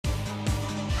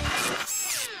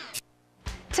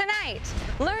night.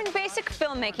 Learn basic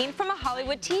filmmaking from a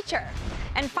Hollywood teacher.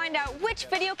 And find out which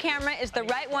video camera is the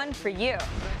right one for you.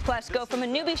 Plus, go from a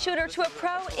newbie shooter to a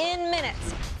pro in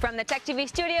minutes. From the TechTV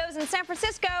studios in San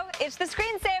Francisco, it's the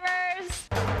Screensavers.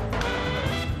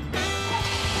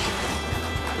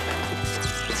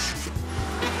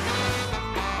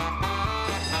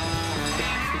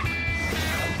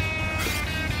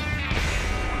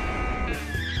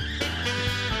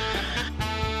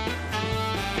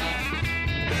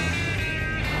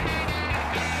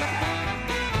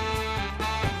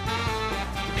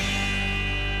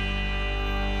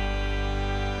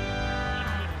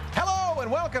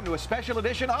 Welcome to a special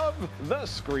edition of The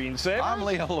Screensavers. I'm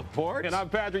Leo Laporte. And I'm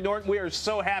Patrick Norton. We are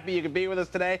so happy you could be with us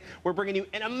today. We're bringing you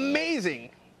an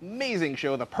amazing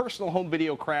show, the Personal Home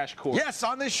Video Crash Course. Yes,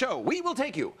 on this show, we will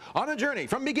take you on a journey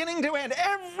from beginning to end.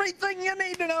 Everything you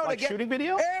need to know like to get shooting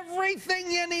video?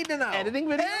 Everything you need to know. Editing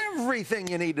video? Everything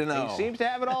you need to know. He seems to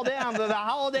have it all down. The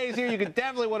holidays here, you can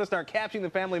definitely want to start capturing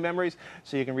the family memories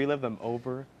so you can relive them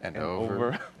over and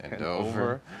over.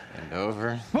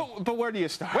 But where do you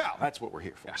start? Well, that's what we're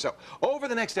here for. So, over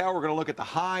the next hour, we're going to look at the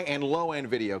high and low-end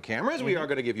video cameras. We are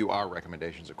going to give you our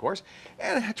recommendations, of course,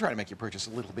 and try to make your purchase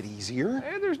a little bit easier.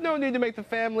 And there's no need to make the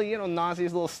family,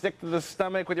 nauseous little stick to the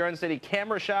stomach with your unsteady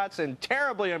camera shots and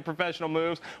terribly unprofessional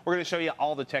moves. We're going to show you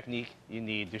all the technique you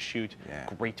need to shoot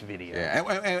great video. Yeah,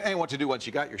 and what to do once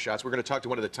you got your shots. We're going to talk to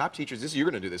one of the top teachers. You're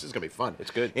going to do this. This is going to be fun.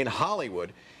 It's good. In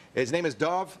Hollywood. His name is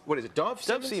Dov. What is it? Dov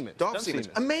Seamans. Dov Seamans.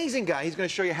 Amazing guy. He's going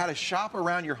to show you how to shop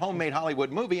around your homemade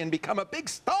Hollywood movie and become a big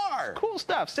star. Cool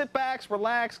stuff. Sit back,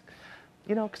 relax.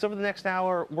 Because over the next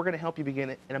hour, we're going to help you begin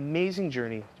an amazing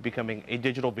journey to becoming a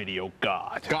digital video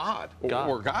god.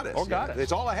 Or goddess. Or goddess.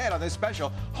 It's all ahead on this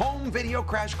special Home Video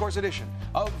Crash Course edition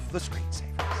of The Screensavers.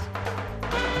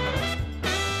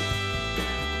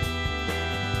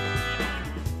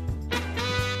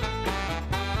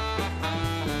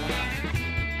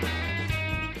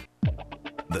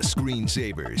 The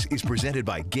Screensavers is presented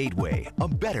by Gateway, a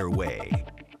better way.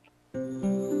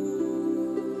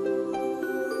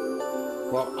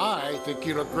 Well, I think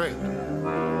you look great.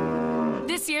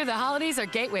 This year, the holidays are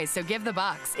Gateway, so give the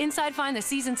box. Inside, find the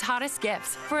season's hottest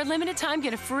gifts. For a limited time,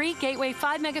 get a free Gateway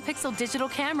 5-megapixel digital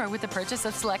camera with the purchase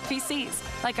of select PCs,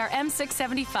 like our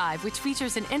M675, which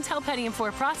features an Intel Pentium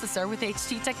 4 processor with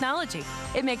HD technology.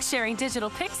 It makes sharing digital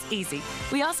pics easy.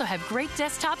 We also have great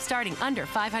desktops starting under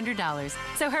 $500.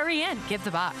 So hurry in, give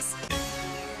the box.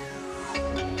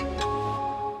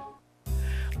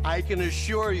 I can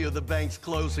assure you the bank's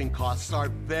closing costs are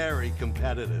very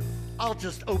competitive. I'll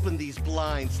just open these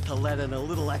blinds to let in a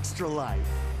little extra light.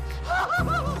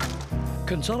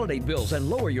 Consolidate bills and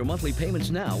lower your monthly payments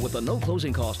now with a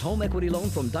no-closing cost home equity loan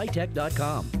from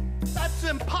Ditech.com. That's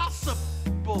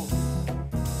impossible!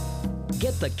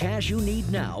 Get the cash you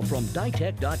need now from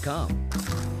Ditech.com.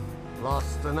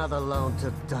 Lost another loan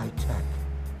to Ditech.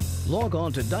 Log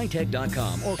on to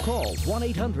Ditech.com or call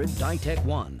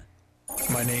 1-800-DITECH-1.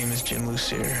 My name is Jim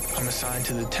Lucier. I'm assigned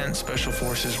to the 10th Special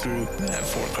Forces Group at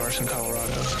Fort Carson,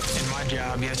 Colorado. In my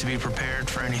job, you have to be prepared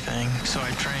for anything, so I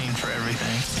train for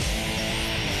everything.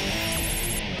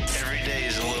 Every day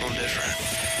is a little different.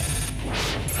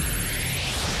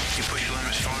 You push your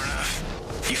limits far enough,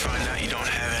 you find out you don't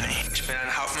have any. Ich bin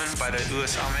ein Hauptmann bei der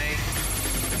US Armee.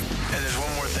 And there's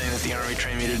one more thing that the Army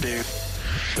trained me to do.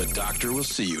 The doctor will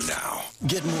see you now.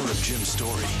 Get more of Jim's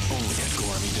story only at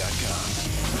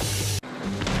GoArmy.com.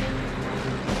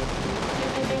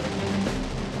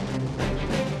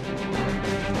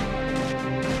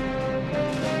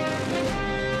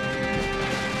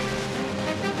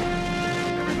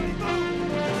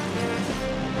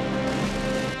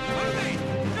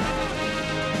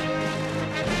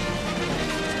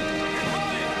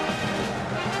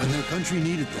 When their country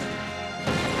needed them,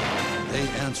 they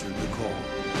answered the call.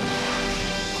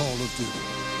 Call of Duty.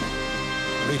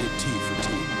 Rated T for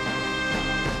Teen.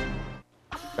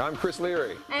 I'm Chris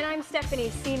Leary. And I'm Stephanie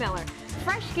C. Miller.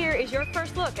 Fresh Gear is your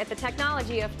first look at the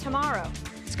technology of tomorrow.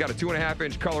 It's got a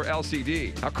 2.5-inch color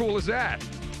LCD. How cool is that?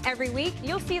 Every week,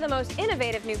 you'll see the most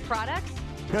innovative new products.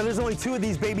 Now, there's only 2 of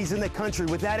these babies in the country.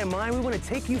 With that in mind, we want to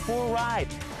take you for a ride.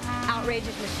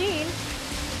 Outrageous machines.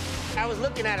 I was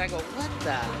looking at it, I go, what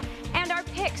the? And our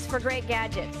picks for great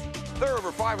gadgets. There are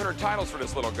over 500 titles for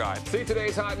this little guy. See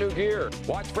today's hot new gear.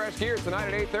 Watch Fresh Gear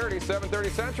tonight at 8:30, 7:30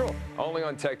 Central, only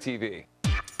on TechTV.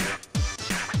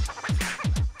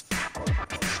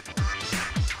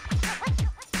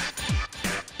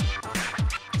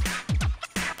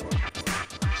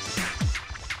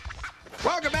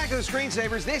 Welcome back to the to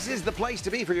Screensavers. This is the place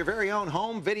to be for your very own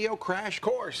home video crash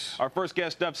course. Our first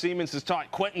guest, Dov Siemens, has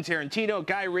taught Quentin Tarantino,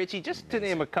 Guy Ritchie, just to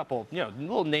name a couple, a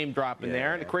little name drop in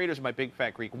there. And the creators of My Big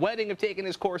Fat Greek Wedding have taken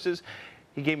his courses.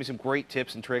 He gave me some great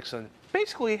tips and tricks on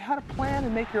basically how to plan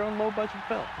and make your own low-budget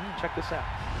film. Check this out.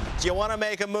 Do you want to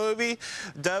make a movie?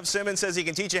 Dov Siemens says he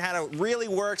can teach you how it really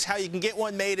works, how you can get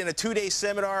one made in a 2-day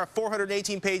seminar, a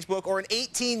 418-page book, or an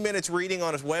 18 minutes reading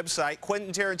on his website.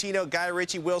 Quentin Tarantino, Guy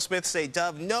Ritchie, Will Smith say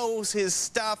Dov knows his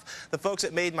stuff. The folks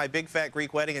that made My Big Fat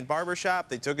Greek Wedding and Barbershop,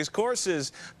 they took his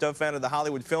courses. Dov founded the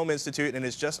Hollywood Film Institute and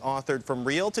has just authored From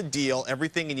Reel to Deal,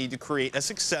 Everything You Need to Create a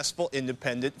Successful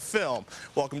Independent Film.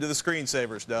 Welcome to the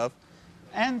Screensavers, Dov.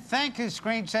 And thank you,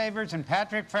 Screensavers and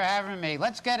Patrick, for having me.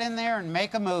 Let's get in there and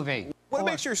make a movie. What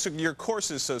makes your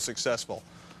courses so successful?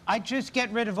 I just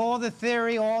get rid of all the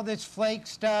theory, all this flake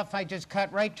stuff. I just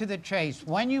cut right to the chase.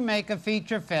 When you make a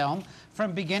feature film,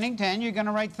 from beginning to end, you're going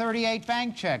to write 38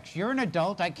 bank checks. You're an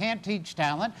adult. I can't teach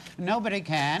talent. Nobody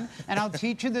can. And I'll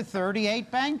teach you the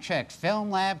 38 bank checks. Film,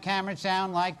 lab, camera,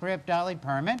 sound, light, grip, dolly,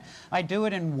 permit. I do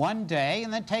it in one day,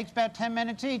 and it takes about 10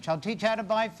 minutes each. I'll teach you how to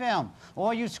buy film.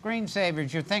 All you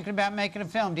screensavers, you're thinking about making a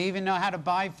film. Do you even know how to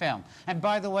buy film? And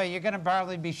by the way, you're going to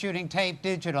probably be shooting tape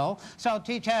digital, so I'll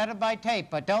teach you how to buy tape,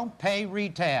 but don't pay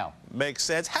retail. Makes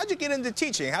sense. How'd you get into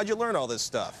teaching? How'd you learn all this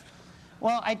stuff?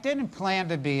 Well, I didn't plan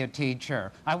to be a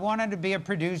teacher. I wanted to be a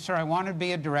producer. I wanted to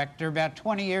be a director. About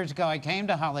 20 years ago, I came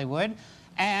to Hollywood,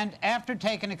 and after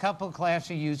taking a couple of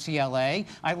classes at UCLA,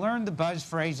 I learned the buzz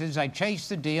phrases. I chased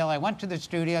the deal. I went to the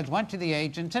studios, went to the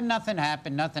agents, and nothing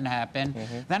happened, nothing happened.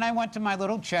 Then I went to my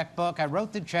little checkbook. I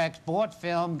wrote the checks, bought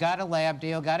film, got a lab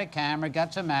deal, got a camera,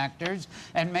 got some actors,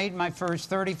 and made my first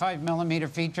 35mm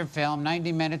feature film,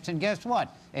 90 minutes, and guess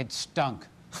what? It stunk.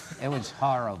 It was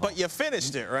horrible. But you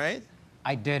finished it, right?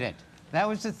 I did it. That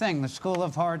was the thing, the School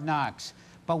of Hard Knocks.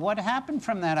 But what happened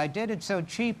from that, I did it so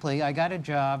cheaply, I got a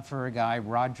job for a guy,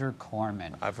 Roger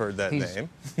Corman. I've heard that name.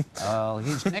 Oh,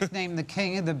 he's nicknamed the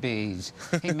King of the Bees.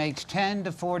 He makes 10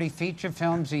 to 40 feature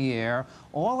films a year,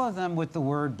 all of them with the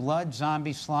word blood,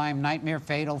 zombie, slime, nightmare,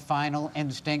 fatal, final,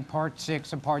 instinct, part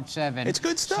 6 and part 7. It's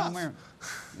good stuff. Somewhere,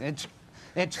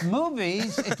 it's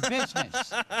movies, it's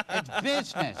business. It's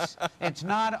business. It's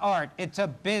not art, it's a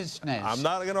business. I'm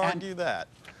not going to argue that.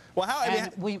 Well, how,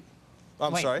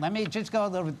 I'm sorry. Let me just go a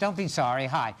little bit. Don't be sorry.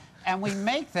 Hi. And we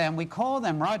make them, we call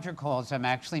them, Roger calls them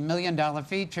actually, $1 million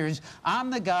features. I'm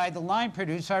the guy, the line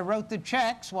producer. I wrote the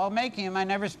checks. While making them, I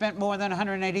never spent more than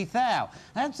 $180,000.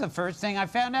 That's the first thing I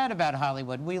found out about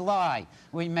Hollywood. We lie.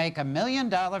 We make $1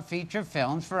 million feature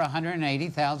films for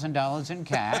 $180,000 in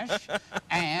cash,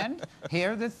 and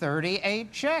here are the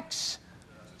 38 checks.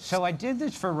 So I did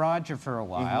this for Roger for a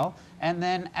while, and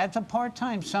then as a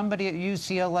part-time, somebody at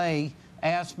UCLA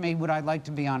asked me, would I like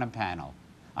to be on a panel?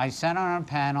 I sat on a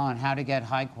panel on how to get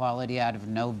high quality out of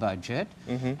no budget,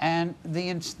 and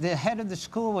the head of the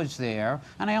school was there,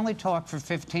 and I only talked for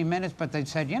 15 minutes, but they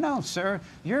said, you know, sir,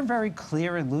 you're very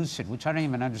clear and lucid, which I don't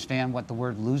even understand what the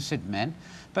word lucid meant,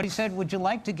 but he said, would you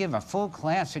like to give a full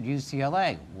class at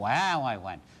UCLA? Wow, I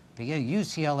went, be a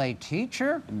UCLA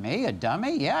teacher? Me, a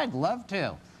dummy? Yeah, I'd love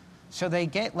to. So they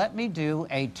let me do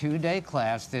a 2-day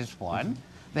class, this one.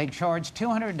 They charged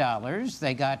 $200.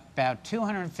 They got about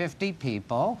 250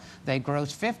 people. They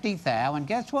grossed $50,000, and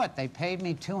guess what? They paid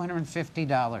me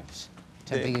 $250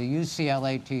 to be a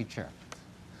UCLA teacher.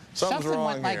 Something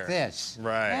went like this.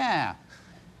 Right. Yeah.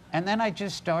 And then I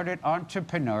just started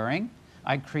entrepreneuring.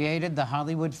 I created the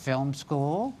Hollywood Film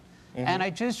School. And I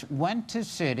just went to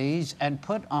cities and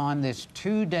put on this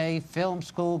 2-day film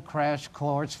school crash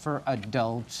course for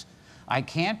adults. I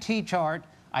can't teach art.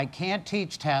 I can't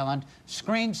teach talent.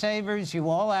 Screensavers, you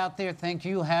all out there think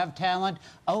you have talent.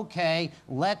 Okay,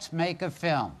 let's make a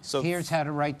film. So here's how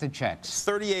to write the checks.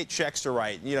 38 checks to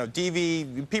write. You know,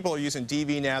 DV, people are using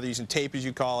DV now. They're using tape, as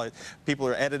you call it. People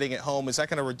are editing at home. Is that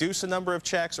going to reduce the number of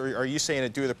checks, or are you saying to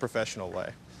do it the professional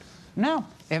way? No.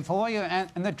 If all you,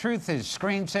 and the truth is,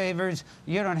 Screensavers,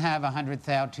 you don't have $100,000,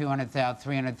 $200,000,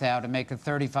 $300,000 to make a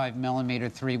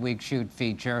 35mm 3-week shoot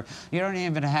feature. You don't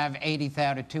even have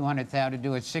 $80,000 to $200,000 to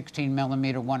do a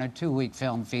 16mm 1 or 2-week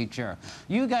film feature.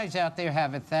 You guys out there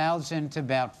have $1,000 to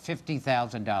about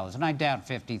 $50,000, and I doubt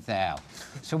 $50,000.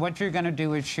 So what you're going to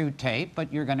do is shoot tape,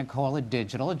 but you're going to call it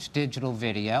digital. It's digital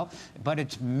video, but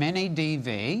it's mini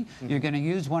DV. You're going to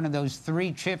use one of those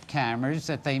 3-chip cameras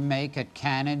that they make at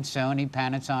Canon, Sony,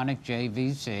 Panasonic,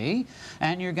 JVC,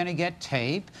 and you're going to get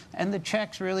tape, and the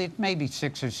checks really, maybe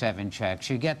 6 or 7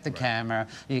 checks. You get the camera,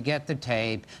 you get the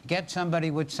tape, get somebody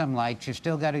with some lights, you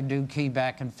still got to do key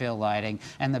back and fill lighting,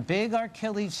 and the big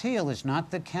Achilles heel is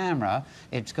not the camera,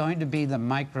 it's going to be the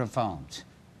microphones.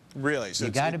 Really? So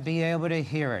you got to be able to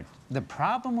hear it. The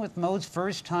problem with most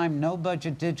first-time,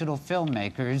 no-budget digital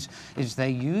filmmakers is they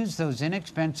use those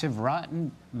inexpensive,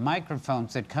 rotten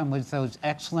microphones that come with those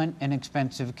excellent,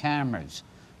 inexpensive cameras.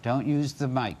 Don't use the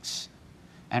mics.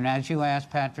 And as you asked,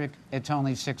 Patrick, it's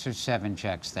only 6 or 7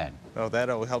 checks then. Oh, that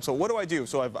helps. So what do I do?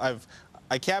 So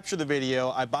I capture the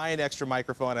video, I buy an extra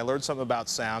microphone, I learn something about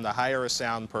sound, I hire a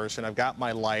sound person, I've got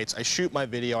my lights, I shoot my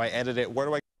video, I edit it. Where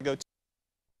do I go to?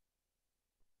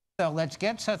 So let's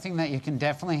get something that you can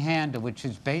definitely handle, which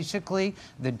is basically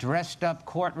the dressed-up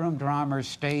courtroom drama or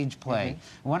stage play.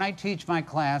 When I teach my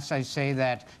class, I say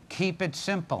that keep it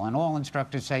simple, and all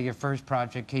instructors say your first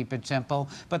project, keep it simple,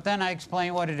 but then I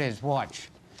explain what it is. Watch.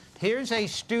 Here's a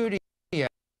studio.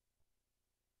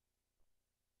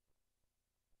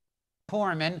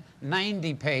 Foreman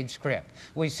 90-page script.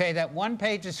 We say that 1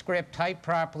 page of script typed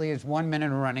properly is 1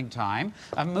 minute of running time.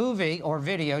 A movie or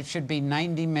video should be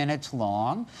 90 minutes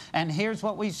long. And here's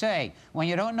what we say. When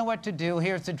you don't know what to do,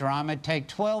 here's the drama. Take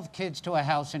 12 kids to a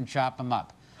house and chop them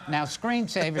up. Now,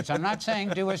 Screensavers, I'm not saying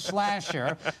do a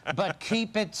slasher, but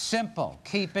keep it simple.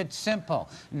 Keep it simple.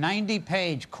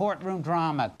 90-page courtroom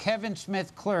drama, Kevin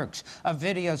Smith Clerks, a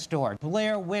video store,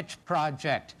 Blair Witch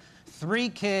Project, 3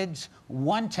 kids,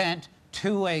 1 tent,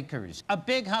 2 acres. A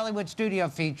big Hollywood studio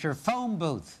feature, Phone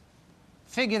Booth.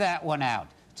 Figure that one out.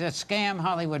 It's a scam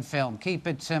Hollywood film. Keep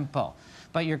it simple.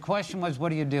 But your question was, what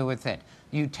do you do with it?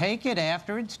 You take it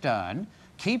after it's done,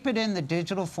 keep it in the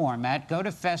digital format, go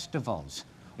to festivals.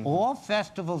 All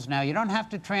festivals now, you don't have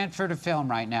to transfer to film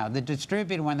right now. The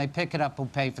distributor, when they pick it up, will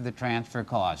pay for the transfer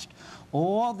cost.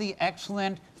 All the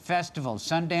excellent festivals,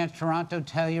 Sundance, Toronto,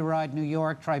 Telluride, New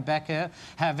York, Tribeca,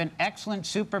 have an excellent,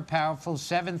 super powerful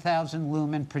 7,000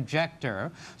 lumen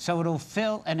projector, so it'll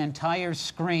fill an entire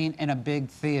screen in a big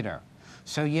theater.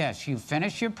 So yes, you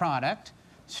finish your product,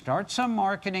 start some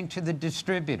marketing to the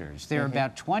distributors. There are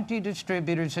about 20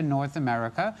 distributors in North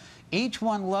America. Each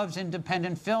one loves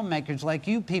independent filmmakers like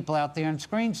you people out there in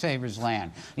Screensavers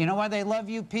land. You know why they love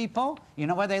you people? You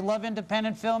know why they love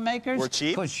independent filmmakers? We're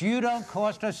cheap? Because you don't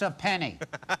cost us a penny.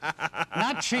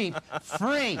 Not cheap,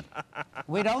 free.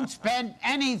 We don't spend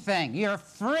anything. You're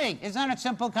free. Isn't that a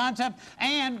simple concept?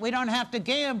 And we don't have to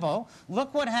gamble.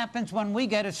 Look what happens when we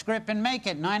get a script and make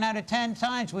it. 9 out of 10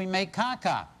 times we make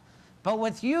caca. But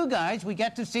with you guys, we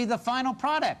get to see the final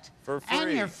product. For free.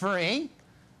 And you're free.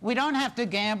 We don't have to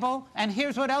gamble. And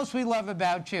here's what else we love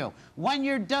about you. When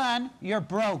you're done, you're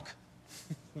broke.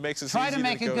 Makes it Try easy to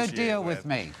make a good negotiate deal with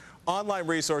me. Online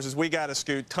resources, we got to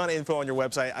scoot. Ton of info on your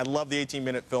website. I love the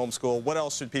 18-minute film school. What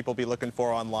else should people be looking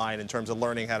for online in terms of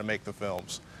learning how to make the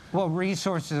films? Well,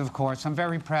 resources, of course. I'm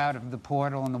very proud of the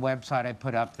portal and the website I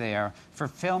put up there. For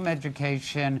film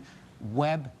education,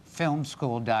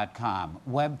 webfilmschool.com.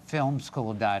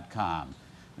 Webfilmschool.com.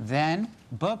 Then,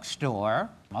 bookstore.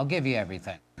 I'll give you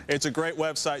everything. It's a great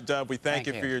website, Dub. We thank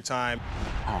you for your time.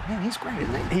 Oh, man, he's great,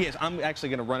 isn't he? He is. I'm actually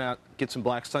going to run out, get some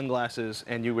black sunglasses,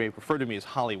 and you may refer to me as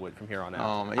Hollywood from here on out.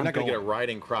 Oh, man, you're not going to get a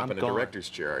riding crop in a director's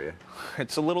chair, are you?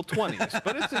 It's a little 20s,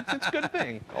 but it's a good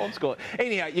thing. Old school.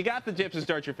 Anyhow, you got the tips to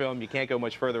start your film. You can't go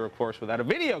much further, of course, without a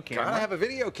video camera. Gotta have a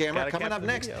video camera. Gotta Coming up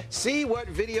next, video. see what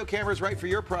video camera is right for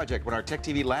your project when our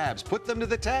TechTV labs put them to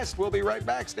the test. We'll be right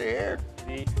back. Stay here.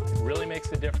 It really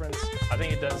makes a difference. I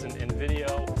think it does in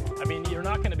video. I mean, you're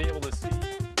not going to be able to see.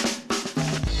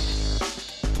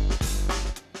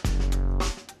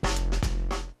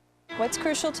 What's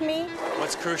crucial to me?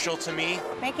 What's crucial to me?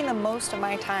 Making the most of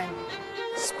my time.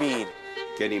 Speed.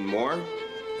 Getting more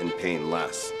and paying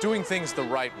less. Doing things the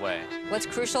right way. What's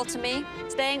crucial to me?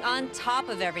 Staying on top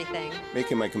of everything.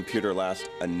 Making my computer last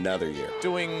another year.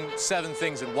 Doing 7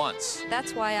 things at once.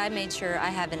 That's why I made sure I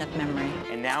have enough memory.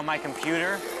 And now my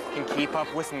computer can keep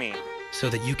up with me. So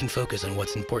that you can focus on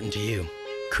what's important to you.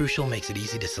 Crucial makes it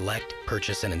easy to select,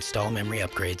 purchase, and install memory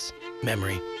upgrades.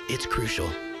 Memory, it's Crucial.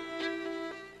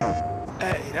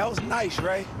 Hey, that was nice,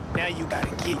 Ray. Now you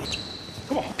gotta get it.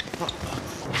 Come on.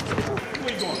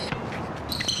 Where you going?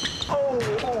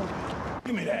 Oh.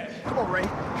 Give me that. Come on, Ray.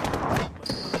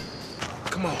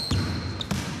 Come on.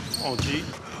 Come on, G.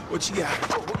 What you got?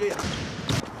 Oh, yeah.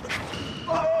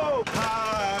 Oh!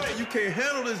 Hi. You can't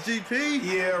handle this, GP.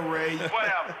 Yeah, Ray.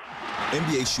 Whatever.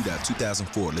 NBA Shootout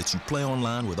 2004 lets you play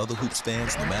online with other Hoops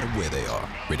fans no matter where they are.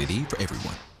 Rated E for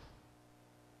everyone.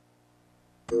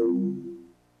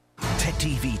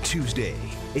 TechTV Tuesday.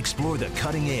 Explore the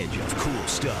cutting edge of cool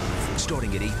stuff.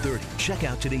 Starting at 8:30, check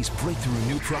out today's breakthrough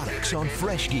new products on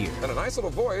Fresh Gear. And a nice little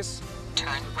voice.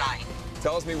 Turn right.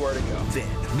 tells me where to go.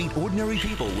 Then meet ordinary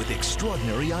people with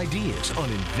extraordinary ideas on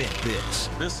Invent This.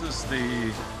 This is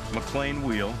the McLean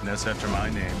wheel, and that's after my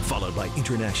name. Followed by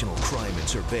international crime and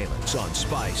surveillance on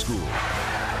Spy School.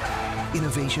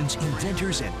 Innovations,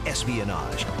 inventors, and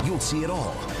espionage. You'll see it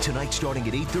all tonight starting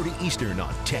at 8:30 Eastern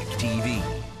on TechTV.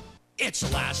 It's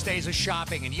the last days of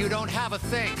shopping and you don't have a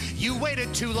thing. You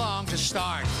waited too long to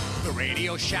start. The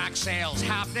Radio Shack sale's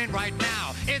happening right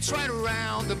now. It's right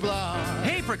around the block.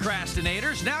 Hey,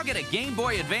 procrastinators, now get a Game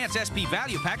Boy Advance SP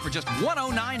Value Pack for just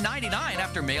 $109.99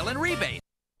 after mail-in rebate.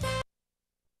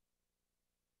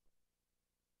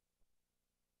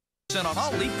 On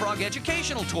all Leapfrog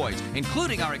educational toys,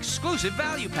 including our exclusive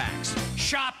value packs.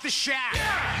 Shop the Shack.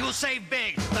 Yeah! You'll save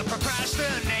big. The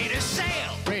Procrastinator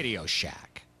Sale. Radio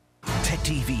Shack.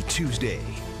 TechTV Tuesday.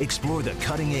 Explore the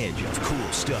cutting edge of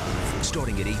cool stuff.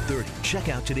 Starting at 8:30, check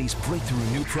out today's breakthrough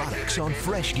new products on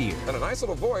Fresh Gear. And a nice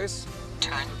little voice.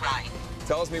 Turn right.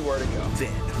 Tells me where to go.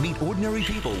 Then meet ordinary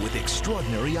people with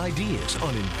extraordinary ideas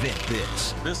on Invent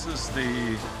This. This is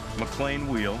the McLean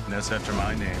wheel, and that's after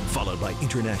my name. Followed by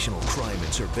international crime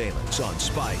and surveillance on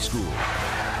Spy School.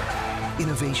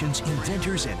 Innovations,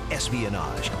 inventors, and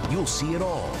espionage. You'll see it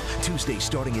all Tuesday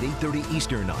starting at 8:30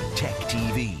 Eastern on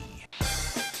TechTV.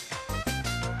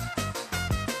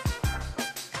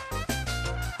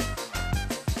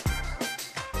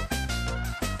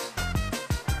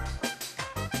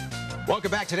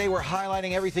 Welcome back. Today we're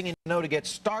highlighting everything you know to get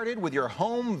started with your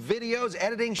home videos,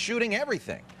 editing, shooting,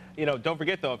 everything. You know, don't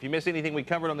forget, though, if you miss anything we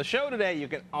covered on the show today, you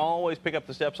can always pick up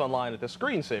the steps online at the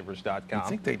Screensavers.com. I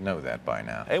think they'd know that by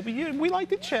now. Hey, we like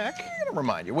to check. To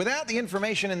remind you, without the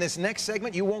information in this next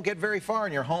segment, you won't get very far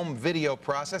in your home video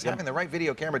process. Having the right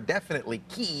video camera definitely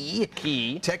key.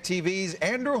 TechTV's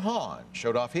Andrew Hahn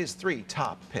showed off his 3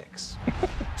 top picks.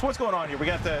 So what's going on here? We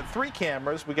got the 3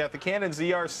 cameras. We got the Canon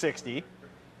ZR60.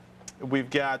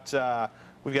 We've got a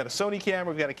Sony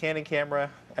camera, we've got a Canon camera,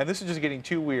 and this is just getting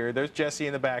too weird. There's Jesse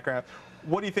in the background.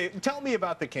 What do you think? Tell me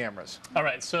about the cameras. All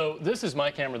right, so this is my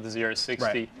camera, the ZR60.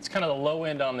 Right. It's kind of the low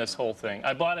end on this whole thing.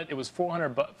 I bought it. It was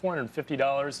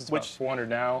 $450. It's about $400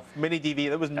 now. Mini DV.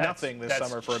 That was nothing this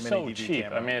summer for a mini DV cheap.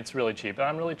 camera. I mean, it's really cheap.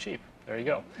 I'm really cheap. There you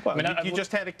go. Well, I mean, you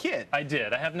just had a kid. I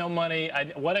did. I have no money.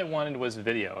 What I wanted was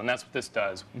video, and that's what this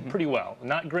does pretty well.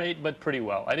 Not great, but pretty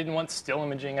well. I didn't want still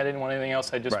imaging. I didn't want anything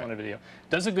else. I just wanted video.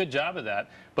 Does a good job of that.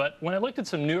 But when I looked at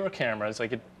some newer cameras, I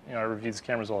review these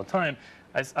cameras all the time.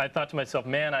 I thought to myself,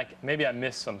 man, maybe I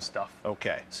missed some stuff.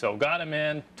 Okay. So got them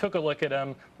in, took a look at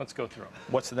them. Let's go through them.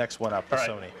 What's the next one up, the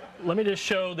Sony? Let me just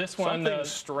show this one. Something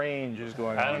strange is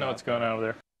going on. I don't know what's going on over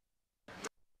there.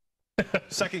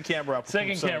 Second camera up.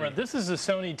 Second camera. This is a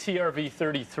Sony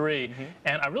TRV-33,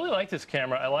 and I really like this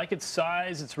camera. I like its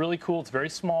size. It's really cool. It's very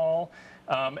small.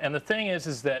 And the thing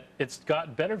is that it's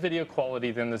got better video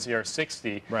quality than the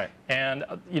ZR60. Right. And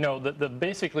you know,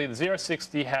 basically the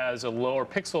ZR60 has a lower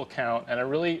pixel count,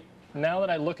 and now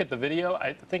that I look at the video,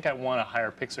 I think I want a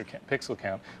higher pixel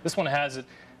count. This one has it.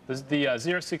 The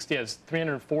ZR60 has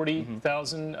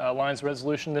 340,000 lines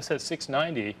resolution. This has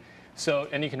 690. So,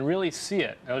 and you can really see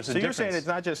it. So you're saying it's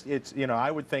not just, I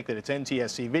would think that it's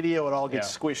NTSC video. It all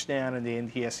gets squished down in the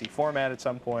NTSC format at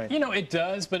some point. You know, it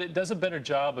does, but it does a better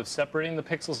job of separating the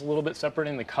pixels a little bit,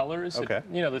 separating the colors. Okay.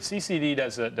 The CCD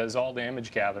does all the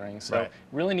image gathering, so it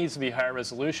really needs to be higher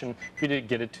resolution for you to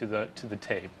get it to the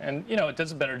tape. And, it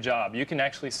does a better job. You can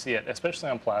actually see it, especially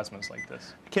on plasmas like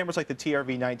this. Cameras like the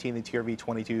TRV-19, the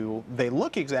TRV-22, they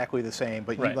look exactly the same,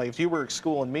 but like if you were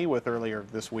schooling me with earlier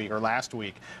this week or last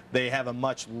week, they have a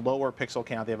much lower pixel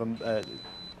count. They have a...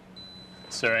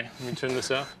 Sorry, let me turn this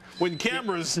off. When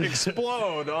cameras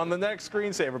explode on the next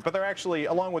screensaver, but they're actually,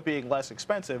 along with being less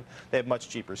expensive, they have much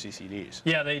cheaper CCDs.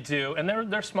 Yeah, they do, and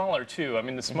they're smaller too. I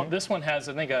mean, this one has,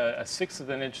 I think, a 1/6 of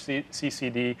an inch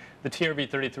CCD. The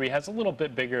TRV-33 has a little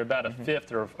bit bigger, about a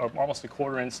 1/5 or almost a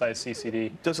 1/4 inch size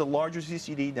CCD. Does a larger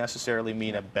CCD necessarily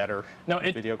mean a better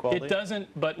video quality? It doesn't,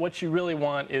 but what you really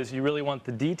want is you really want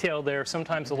the detail there.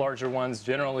 Sometimes the larger ones,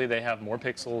 generally they have more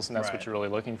pixels, and that's what you're really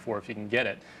looking for if you can get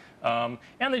it.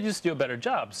 And they just do a better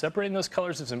job. Separating those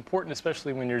colors is important,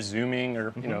 especially when you're zooming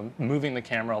or moving the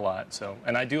camera a lot. So,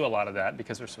 and I do a lot of that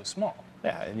because they're so small.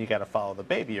 Yeah, and you got to follow the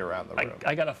baby around the room.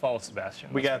 I got to follow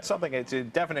Sebastian. We got something. It's a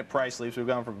definite price leap. We've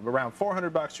gone from around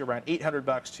 $400 to around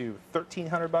 $800 to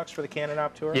 $1,300 for the Canon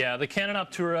Optura. Yeah, the Canon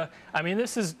Optura. I mean,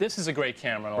 this is a great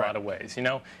camera in a lot of ways.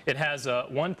 It has a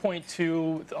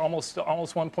 1.2, almost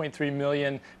 1.3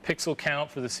 million pixel count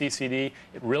for the CCD.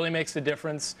 It really makes a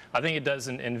difference. I think it does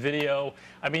in video.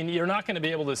 I mean, you're not going to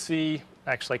be able to see.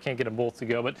 Actually, I can't get them both to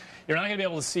go, but you're not going to be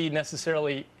able to see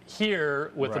necessarily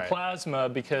here with the plasma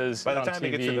because by the on time TV,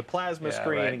 it gets to the plasma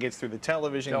screen right. and gets through the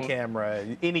television camera,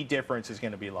 any difference is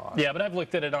going to be lost. Yeah, but I've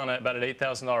looked at it on about an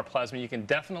 $8,000 plasma. You can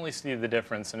definitely see the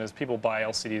difference. And as people buy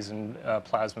LCDs and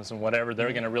plasmas and whatever,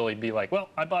 they're going to really be like, well,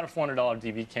 I bought a $400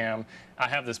 DV cam. I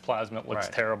have this plasma. It looks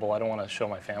terrible. I don't want to show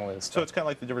my family this stuff. So it's kind of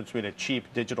like the difference between a cheap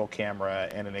digital camera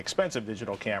and an expensive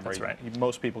digital camera. That's right.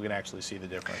 Most people can actually see the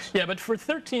difference. Yeah, but for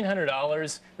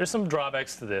 $1,300, there's some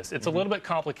drawbacks to this. It's a little bit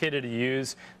complicated to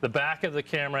use. The back of the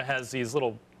camera has these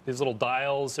little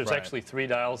dials. There's actually 3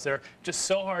 dials there. Just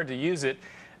so hard to use it.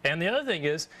 And the other thing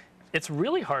is, it's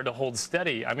really hard to hold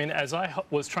steady. I mean, as I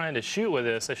was trying to shoot with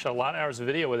this, I shot a lot of hours of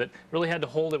video with it, really had to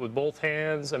hold it with both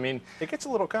hands. I mean, it gets a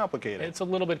little complicated. It's a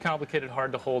little bit complicated,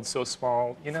 hard to hold, so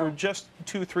small. You know, for just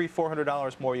 $200, $300,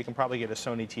 $400 more, you can probably get a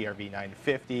Sony TRV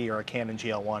 950 or a Canon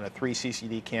GL1, a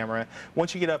 3CCD camera.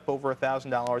 Once you get up over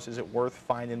 $1,000, is it worth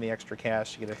finding the extra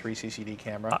cash to get a 3CCD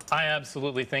camera? I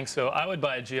absolutely think so. I would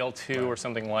buy a GL2 or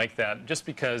something like that, just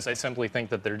because I simply think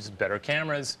that they're just better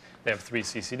cameras. They have 3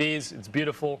 CCDs. It's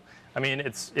beautiful. I mean,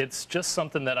 it's just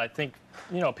something that I think,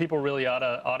 you know, people really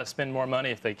ought to spend more money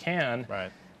if they can. Right.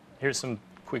 Here's some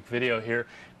quick video here.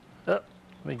 Let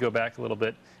me go back a little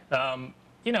bit.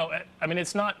 You know, I mean,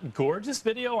 it's not gorgeous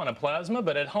video on a plasma,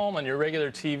 but at home on your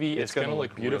regular TV, it's going to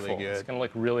look beautiful. Really good. It's going to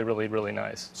look really, really, really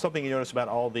nice. Something you notice about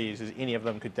all these is any of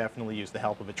them could definitely use the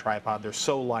help of a tripod. They're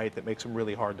so light that makes them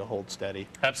really hard to hold steady.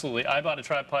 Absolutely. I bought a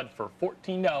tripod for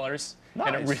 $14,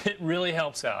 and it really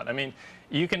helps out. I mean,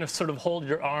 you can sort of hold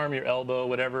your arm, your elbow,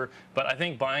 whatever, but I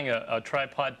think buying a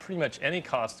tripod, pretty much any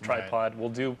cost tripod, will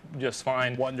do just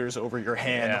fine. Wonders over your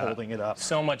hand holding it up.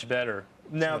 So much better.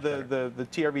 Now, the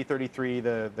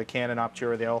TRV-33, the Canon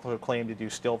Optura, they also claim to do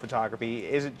still photography.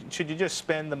 Should you just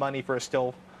spend the money for a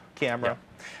still camera?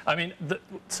 Yeah. I mean,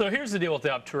 so here's the deal with the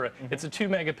Optura. It's a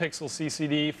 2-megapixel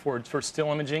CCD for still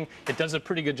imaging. It does a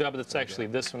pretty good job. It's actually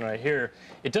this one right here.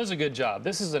 It does a good job.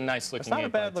 This is a nice looking. It's not a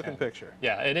bad looking picture.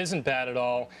 Yeah, it isn't bad at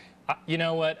all. You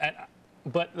know what?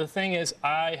 But the thing is,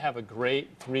 I have a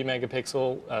great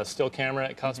 3-megapixel still camera.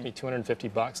 It cost me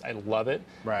 $250. I love it.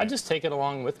 I just take it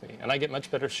along with me, and I get much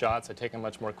better shots. I take them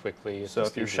much more quickly. So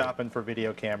if you're shopping for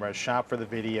video cameras, shop for the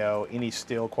video. Any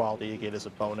still quality you get is a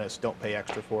bonus. Don't pay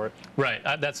extra for it. Right.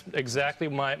 That's exactly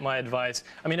my advice.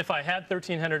 I mean, if I had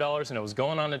 $1,300 and I was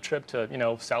going on a trip to, you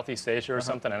know, Southeast Asia or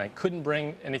something, and I couldn't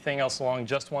bring anything else along,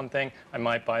 just one thing, I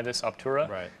might buy this Optura.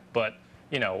 Right. But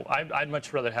you know, I'd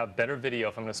much rather have better video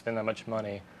if I'm going to spend that much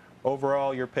money.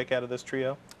 Overall, your pick out of this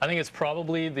trio? I think it's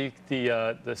probably the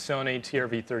Sony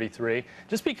TRV-33,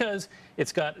 just because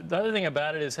it's got, the other thing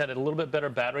about it is had a little bit better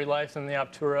battery life than the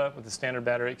Optura with the standard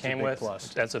battery it came with.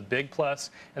 Plus. That's a big plus,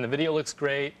 and the video looks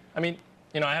great. I mean,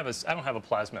 you know, I don't have a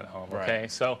plasma at home, okay?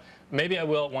 So maybe I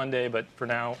will one day, but for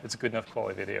now, it's a good enough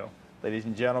quality video. Ladies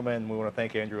and gentlemen, we want to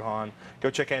thank Andrew Hahn.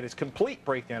 Go check out his complete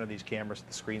breakdown of these cameras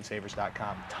at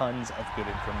thescreensavers.com. Tons of good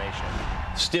information.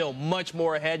 Still much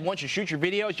more ahead. Once you shoot your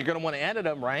videos, you're going to want to edit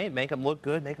them, right? Make them look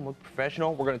good, make them look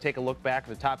professional. We're going to take a look back at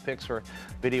the top picks for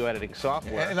video editing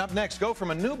software. And up next, go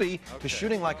from a newbie to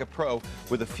shooting like a pro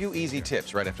with a few easy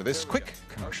tips right after this quick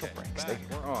commercial break. Stay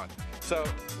here. We're on. So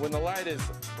when the light is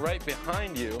right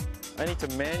behind you, I need to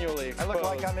manually expose. I look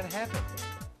like I'm in heaven.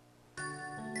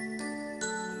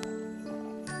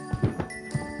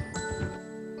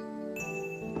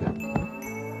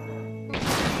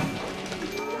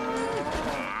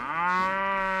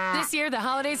 This year, the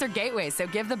holidays are gateways, so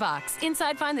give the box.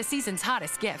 Inside, find the season's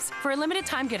hottest gifts. For a limited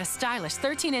time, get a stylish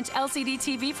 13-inch LCD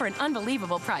TV for an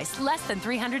unbelievable price, less than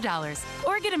 $300.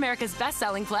 Or get America's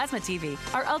best-selling plasma TV.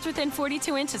 Our ultra-thin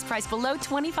 42-inch is priced below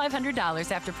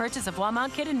 $2,500 after purchase of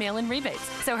wall-mount kit and mail-in rebates.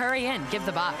 So hurry in, give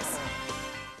the box.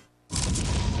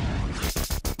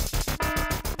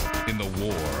 In the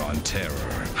war on terror,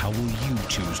 how will you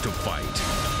choose to fight?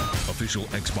 Official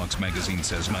Xbox magazine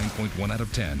says 9.1 out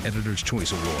of 10. Editor's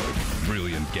Choice Award.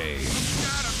 Brilliant game.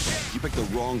 You picked the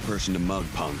wrong person to mug,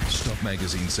 punk. Stuff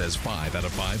magazine says 5 out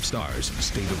of 5 stars.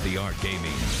 State-of-the-art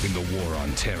gaming. In the war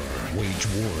on terror, wage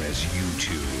war as you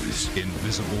choose.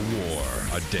 Invisible War,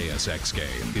 a Deus Ex game.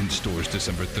 In stores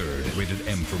December 3rd. Rated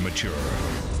M for mature.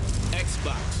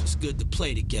 Xbox, it's good to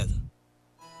play together.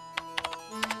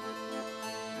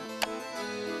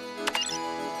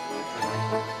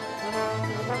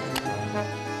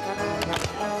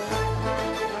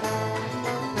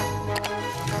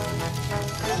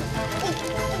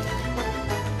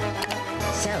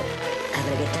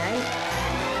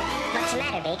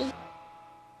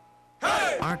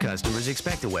 Our customers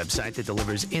expect a website that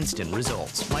delivers instant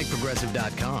results, like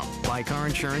Progressive.com. Buy car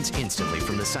insurance instantly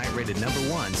from the site rated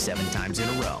 #1 7 times in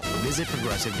a row. Visit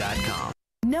Progressive.com.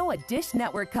 Know a Dish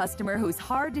Network customer who's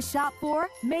hard to shop for?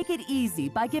 Make it easy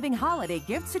by giving holiday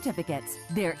gift certificates.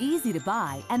 They're easy to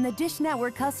buy, and the Dish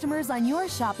Network customers on your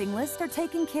shopping list are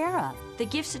taken care of. The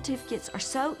gift certificates are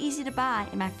so easy to buy,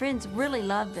 and my friends really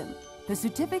love them. The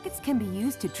certificates can be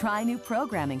used to try new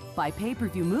programming, buy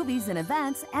pay-per-view movies and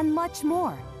events, and much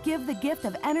more. Give the gift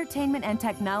of entertainment and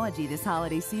technology this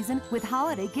holiday season with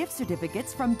holiday gift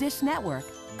certificates from Dish Network.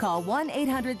 Call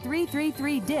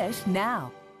 1-800-333-DISH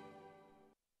now.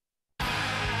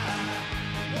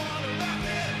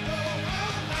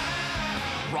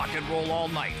 Rock and roll all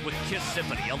night with Kiss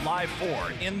Symphony Alive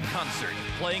 4 in concert,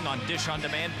 playing on Dish On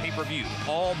Demand pay-per-view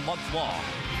all month long.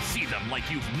 See them like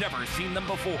you've never seen them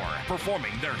before,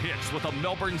 performing their hits with the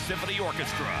Melbourne Symphony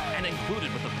Orchestra. And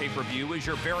included with the pay-per-view is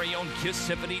your very own Kiss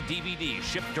Symphony DVD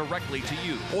shipped directly to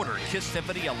you. Order Kiss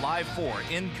Symphony Alive 4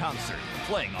 in concert,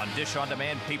 playing on Dish On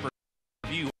Demand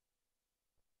pay-per-view.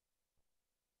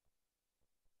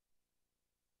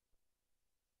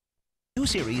 New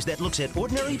series that looks at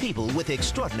ordinary people with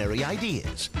extraordinary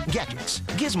ideas, gadgets,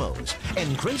 gizmos,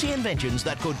 and crazy inventions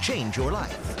that could change your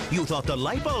life. You thought the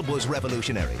light bulb was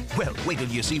revolutionary? Well, wait till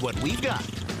you see what we've got.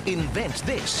 Invent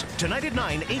this. Tonight at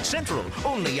 9, 8 Central,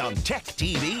 only on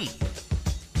TechTV.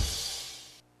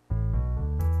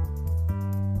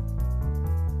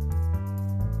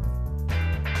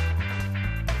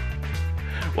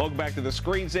 Welcome back to the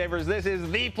Screensavers. This is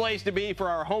the place to be for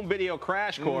our home video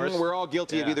crash course. We're all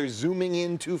guilty of either zooming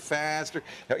in too fast or,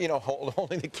 you know,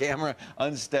 holding the camera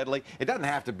unsteadily. It doesn't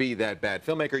have to be that bad.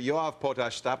 Filmmaker Yoav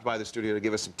Potash stopped by the studio to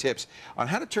give us some tips on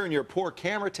how to turn your poor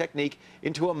camera technique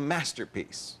into a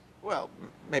masterpiece. Well,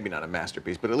 maybe not a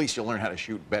masterpiece, but at least you'll learn how to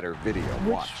shoot better video.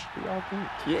 Watch.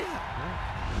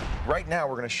 Yeah. Right now,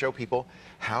 we're going to show people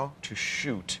how to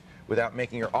shoot without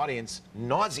making your audience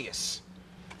nauseous.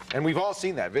 And we've all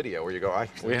seen that video where you go,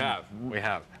 We have.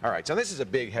 All right, so this is a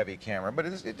big, heavy camera, but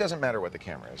it doesn't matter what the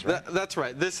camera is, right? That's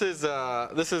right. This is a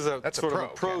sort of a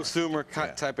prosumer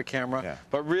type of camera. Yeah.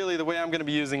 But really, the way I'm going to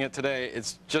be using it today,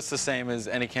 it's just the same as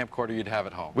any camcorder you'd have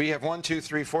at home. We have 1, 2,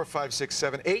 3, 4, 5, 6,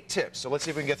 7, 8 tips. So let's see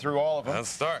if we can get through all of them. Let's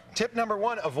start. Tip number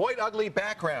 1, avoid ugly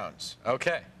backgrounds.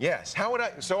 Okay. Yes. How would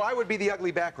I? So I would be the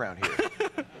ugly background here.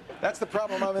 That's the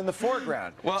problem. I'm in the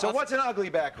foreground. Well, so what's an ugly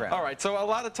background? All right. So a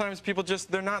lot of times people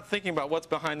they're not thinking about what's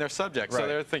behind their subject. Right. So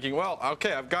they're thinking, well,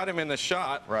 okay, I've got him in the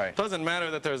shot. Right. Doesn't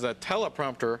matter that there's a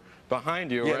teleprompter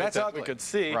behind you, yeah, right, that's that ugly. We could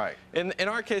see. Right. In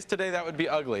our case today, that would be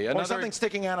ugly. Or something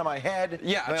sticking out of my head.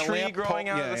 Yeah, a tree growing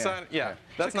out of the side. Yeah,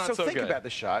 that's not so good. So think about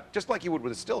the shot, just like you would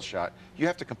with a still shot. You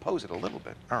have to compose it a little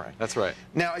bit. All right. That's right.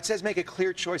 Now, it says make a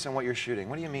clear choice on what you're shooting.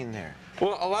 What do you mean there?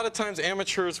 Well, a lot of times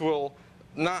amateurs will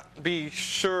not be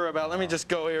sure about, let me just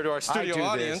go here to our studio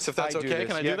audience, if that's okay.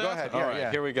 Can I do that? Go ahead. All right,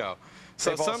 here we go.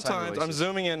 So sometimes, I'm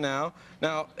zooming in now.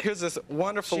 Now, here's this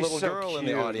wonderful little girl in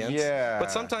the audience. Yeah.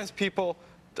 But sometimes people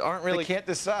aren't really... They can't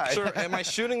decide. Sure, am I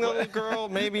shooting the little girl?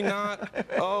 Maybe not.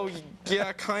 Oh,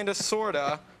 yeah, kind of, sort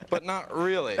of, but not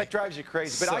really. That drives you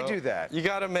crazy, but I do that. You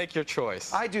got to make your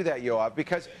choice. I do that, Yoav,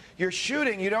 because you're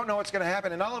shooting, you don't know what's going to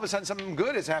happen, and all of a sudden something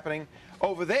good is happening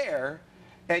over there,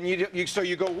 and so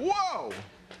you go, whoa!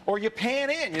 Or you pan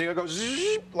in, you go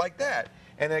zzz, like that.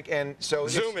 And so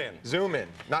zoom in. Zoom in,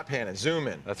 not pan in, zoom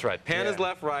in. That's right. Pan is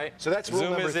left, right. So that's rule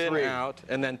zoom number 3. Zoom is in, out,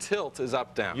 and then tilt is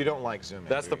up, down. You don't like zooming.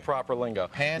 That's the proper lingo.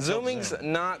 Pan, zooming's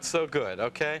zoom. not so good,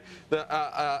 okay?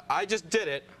 I just did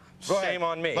it. Shame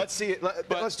on me. Let's see it.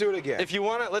 Let's do it again. If you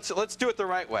want to, let's do it the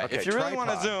right way. Okay, if you really want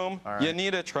to zoom, you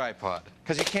need a tripod.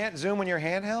 Because you can't zoom when you're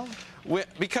handheld?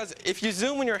 Because if you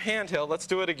zoom when you're handheld, let's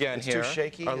do it again it's here. It's too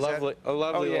shaky? A lovely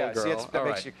little girl. See,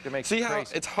 that makes See you how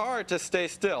crazy. it's hard to stay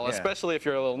still, especially if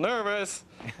you're a little nervous.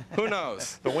 Who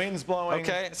knows? The wind's blowing.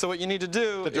 Okay, so what you need to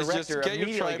do is just get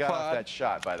your tripod. Got off that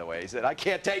shot, by the way. He said, I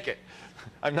can't take it.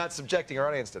 I'm not subjecting our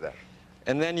audience to that.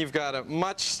 And then you've got a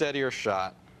much steadier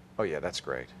shot. Oh, yeah, that's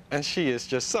great. And she is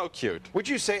just so cute. Would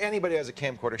you say anybody who has a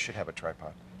camcorder should have a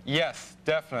tripod? Yes,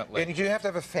 definitely. And do you have to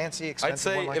have a fancy,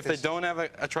 expensive one like this? I'd say if they don't have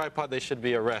a tripod, they should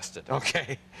be arrested.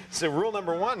 Okay. So rule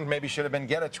number 1 maybe should have been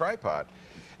get a tripod.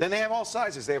 Then they have all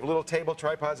sizes. They have little table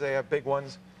tripods. They have big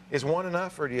ones. Is one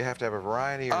enough, or do you have to have a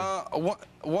variety?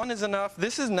 One is enough.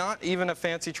 This is not even a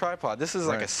fancy tripod. This is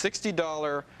like a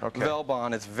 $60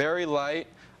 Velbon. It's very light.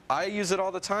 I use it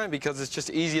all the time because it's just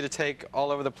easy to take all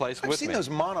over the place with me. I've seen those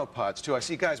monopods, too. I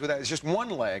see guys with that. It's just one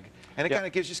leg, and it kind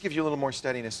of just gives you a little more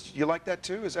steadiness. You like that,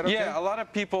 too? Is that okay? Yeah, a lot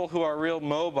of people who are real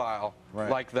mobile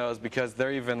like those because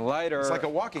they're even lighter, it's like a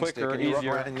walking quicker, stick, and you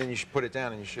easier. Rub around, and then you put it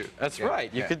down and you shoot. That's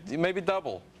right. You could maybe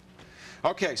double.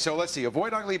 Okay, so let's see.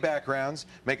 Avoid ugly backgrounds.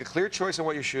 Make a clear choice on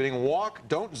what you're shooting. Walk,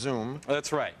 don't zoom.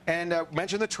 That's right. And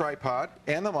mention the tripod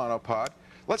and the monopod.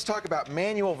 Let's talk about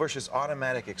manual versus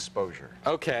automatic exposure.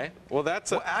 Okay. Well,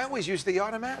 I always use the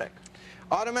automatic.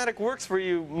 Automatic works for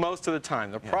you most of the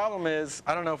time. The problem is,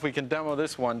 I don't know if we can demo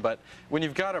this one, but when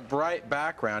you've got a bright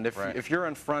background, if you're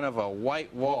in front of a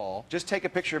white wall, just take a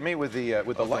picture of me with the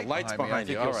lights behind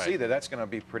me. I think you'll see that that's going to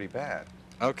be pretty bad.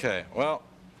 Okay. Well,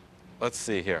 let's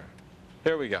see here.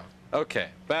 Here we go. Okay.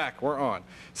 Back. We're on.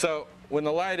 So when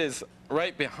the light is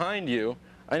right behind you,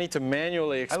 I need to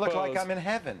manually expose. I look like I'm in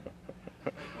heaven.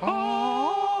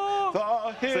 Oh,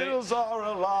 the hills are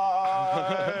alive.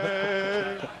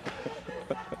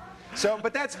 So,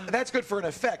 but that's good for an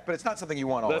effect, but it's not something you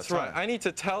want all the time. That's right. I need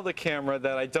to tell the camera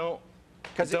that I don't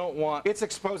want. It's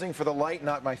exposing for the light,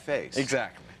 not my face.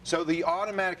 Exactly. So the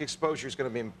automatic exposure is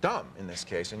going to be dumb in this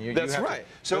case, and that's have right.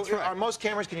 So that's right. On most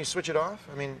cameras, can you switch it off?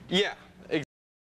 I mean, yeah.